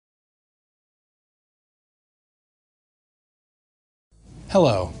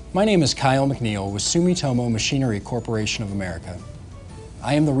Hello, my name is Kyle McNeil with Sumitomo Machinery Corporation of America.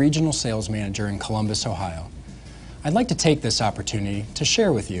 I am the Regional Sales Manager in Columbus, Ohio. I'd like to take this opportunity to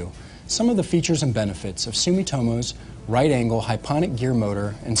share with you some of the features and benefits of Sumitomo's right-angle Hyponic gear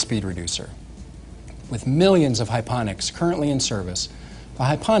motor and speed reducer. With millions of Hyponics currently in service, the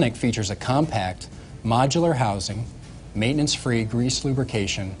Hyponic features a compact, modular housing, maintenance-free grease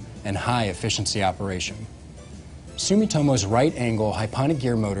lubrication, and high-efficiency operation. Sumitomo's right-angle Hyponic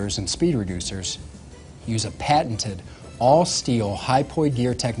gear motors and speed reducers use a patented all-steel Hypoid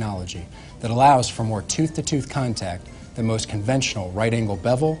gear technology that allows for more tooth-to-tooth contact than most conventional right-angle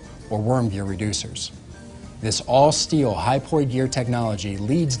bevel or worm gear reducers. This all-steel Hypoid gear technology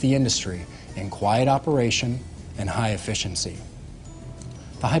leads the industry in quiet operation and high efficiency.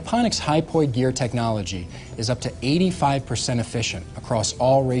 The Hyponic's Hypoid gear technology is up to 85% efficient across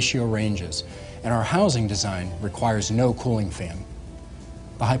all ratio ranges, and our housing design requires no cooling fan.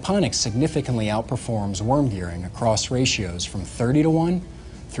 The Hyponic significantly outperforms worm gearing across ratios from 30:1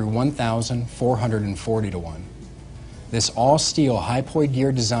 through 1,440:1. This all-steel Hypoid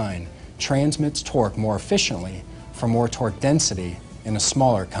gear design transmits torque more efficiently for more torque density in a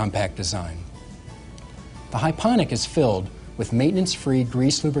smaller compact design. The Hyponic is filled with maintenance-free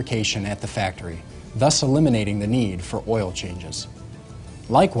grease lubrication at the factory, thus eliminating the need for oil changes.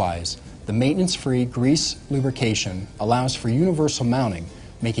 Likewise, the maintenance-free grease lubrication allows for universal mounting,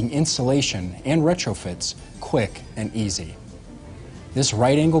 making installation and retrofits quick and easy. This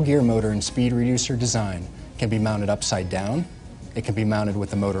right-angle gear motor and speed reducer design can be mounted upside down, it can be mounted with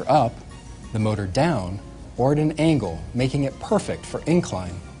the motor up, the motor down, or at an angle, making it perfect for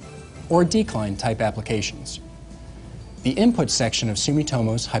incline or decline type applications. The input section of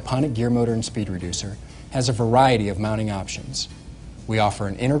Sumitomo's Hyponic gear motor and speed reducer has a variety of mounting options. We offer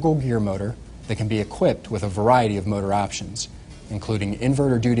an integral gear motor that can be equipped with a variety of motor options, including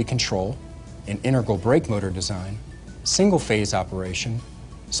inverter duty control, an integral brake motor design, single-phase operation,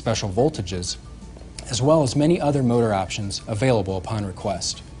 special voltages, as well as many other motor options available upon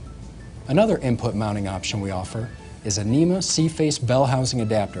request. Another input mounting option we offer is a NEMA C-face bell housing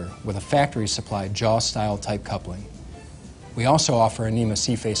adapter with a factory-supplied jaw-style type coupling. We also offer a NEMA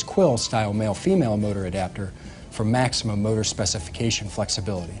C-face quill style male-female motor adapter for maximum motor specification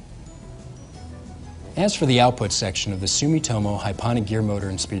flexibility. As for the output section of the Sumitomo Hyponic gear motor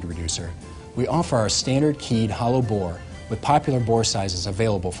and speed reducer, we offer our standard keyed hollow bore with popular bore sizes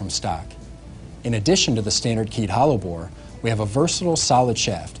available from stock. In addition to the standard keyed hollow bore, we have a versatile solid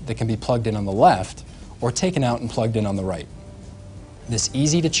shaft that can be plugged in on the left or taken out and plugged in on the right. This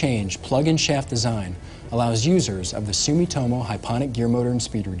easy-to-change plug-in shaft design allows users of the Sumitomo Hyponic gear motor and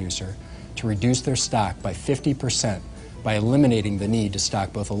speed reducer to reduce their stock by 50% by eliminating the need to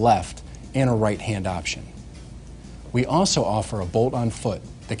stock both a left and a right-hand option. We also offer a bolt-on foot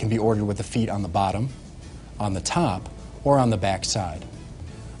that can be ordered with the feet on the bottom, on the top, or on the back side.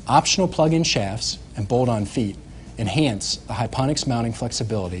 Optional plug-in shafts and bolt-on feet enhance the Hyponic's mounting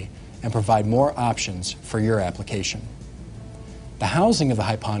flexibility and provide more options for your application. The housing of the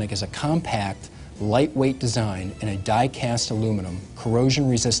Hyponic is a compact, lightweight design in a die-cast aluminum,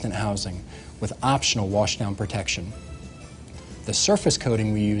 corrosion-resistant housing with optional washdown protection. The surface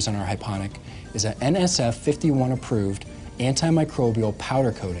coating we use on our Hyponic is an NSF 51 approved antimicrobial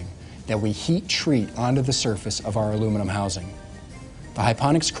powder coating that we heat treat onto the surface of our aluminum housing. The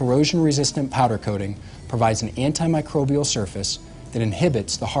Hyponic's corrosion-resistant powder coating provides an antimicrobial surface that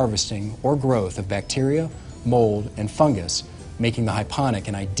inhibits the harvesting or growth of bacteria, mold, and fungus, making the Hyponic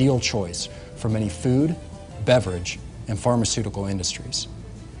an ideal choice for many food, beverage, and pharmaceutical industries.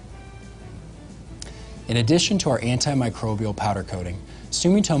 In addition to our antimicrobial powder coating,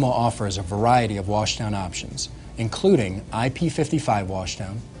 Sumitomo offers a variety of washdown options, including IP55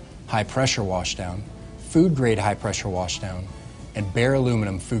 washdown, high-pressure washdown, food-grade high-pressure washdown, and bare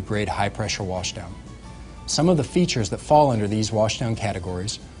aluminum food-grade high-pressure washdown. Some of the features that fall under these washdown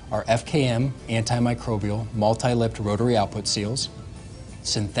categories are FKM antimicrobial multi-lipped rotary output seals,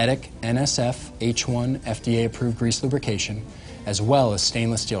 synthetic NSF H1 FDA-approved grease lubrication, as well as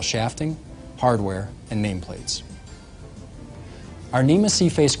stainless steel shafting, hardware, and nameplates. Our NEMA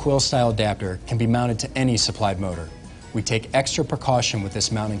C-face quill-style adapter can be mounted to any supplied motor. We take extra precaution with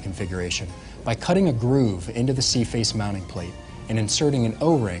this mounting configuration by cutting a groove into the C-face mounting plate and inserting an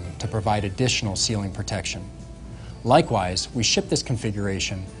O-ring to provide additional sealing protection. Likewise, we ship this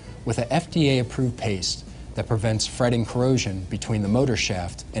configuration with a FDA-approved paste that prevents fretting corrosion between the motor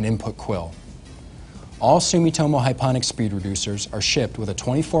shaft and input quill. All Sumitomo Hyponic speed reducers are shipped with a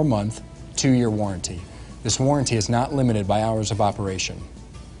 24-month, 2-year warranty. This warranty is not limited by hours of operation.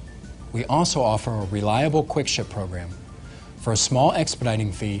 We also offer a reliable quick ship program. For a small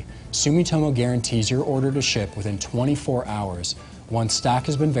expediting fee, Sumitomo guarantees your order to ship within 24 hours once stock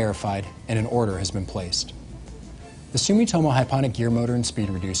has been verified and an order has been placed. The Sumitomo Hyponic gear motor and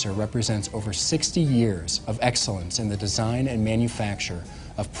speed reducer represents over 60 years of excellence in the design and manufacture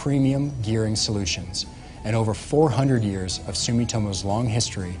of premium gearing solutions and over 400 years of Sumitomo's long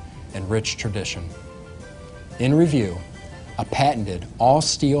history and rich tradition. In review, a patented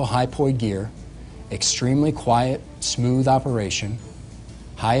all-steel Hypoid gear, extremely quiet, smooth operation,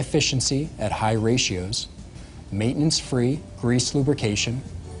 high efficiency at high ratios, maintenance-free grease lubrication,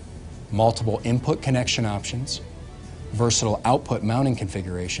 multiple input connection options, versatile output mounting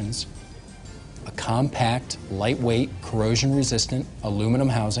configurations, a compact, lightweight, corrosion-resistant aluminum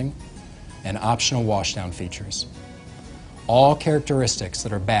housing, and optional washdown features. All characteristics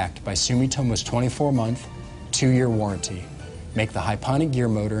that are backed by Sumitomo's 24-month, 2-year warranty make the Hyponic gear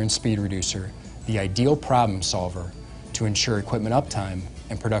motor and speed reducer the ideal problem solver to ensure equipment uptime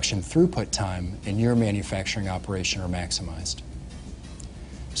and production throughput time in your manufacturing operation are maximized.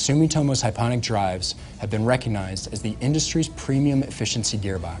 Sumitomo's Hyponic drives have been recognized as the industry's premium efficiency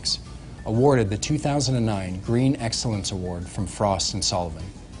gearbox, awarded the 2009 Green Excellence Award from Frost & Sullivan.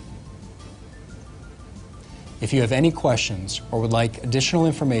 If you have any questions or would like additional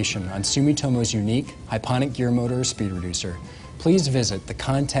information on Sumitomo's unique Hyponic gear motor or speed reducer, please visit the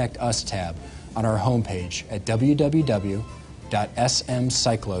Contact Us tab on our homepage at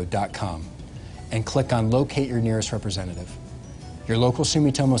www.smcyclo.com and click on Locate Your Nearest Representative. Your local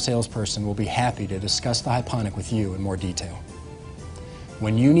Sumitomo salesperson will be happy to discuss the Hyponic with you in more detail.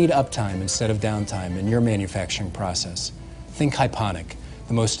 When you need uptime instead of downtime in your manufacturing process, think Hyponic,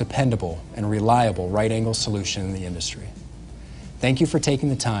 the most dependable and reliable right-angle solution in the industry. Thank you for taking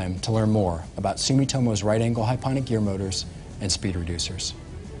the time to learn more about Sumitomo's right-angle Hyponic gear motors and speed reducers.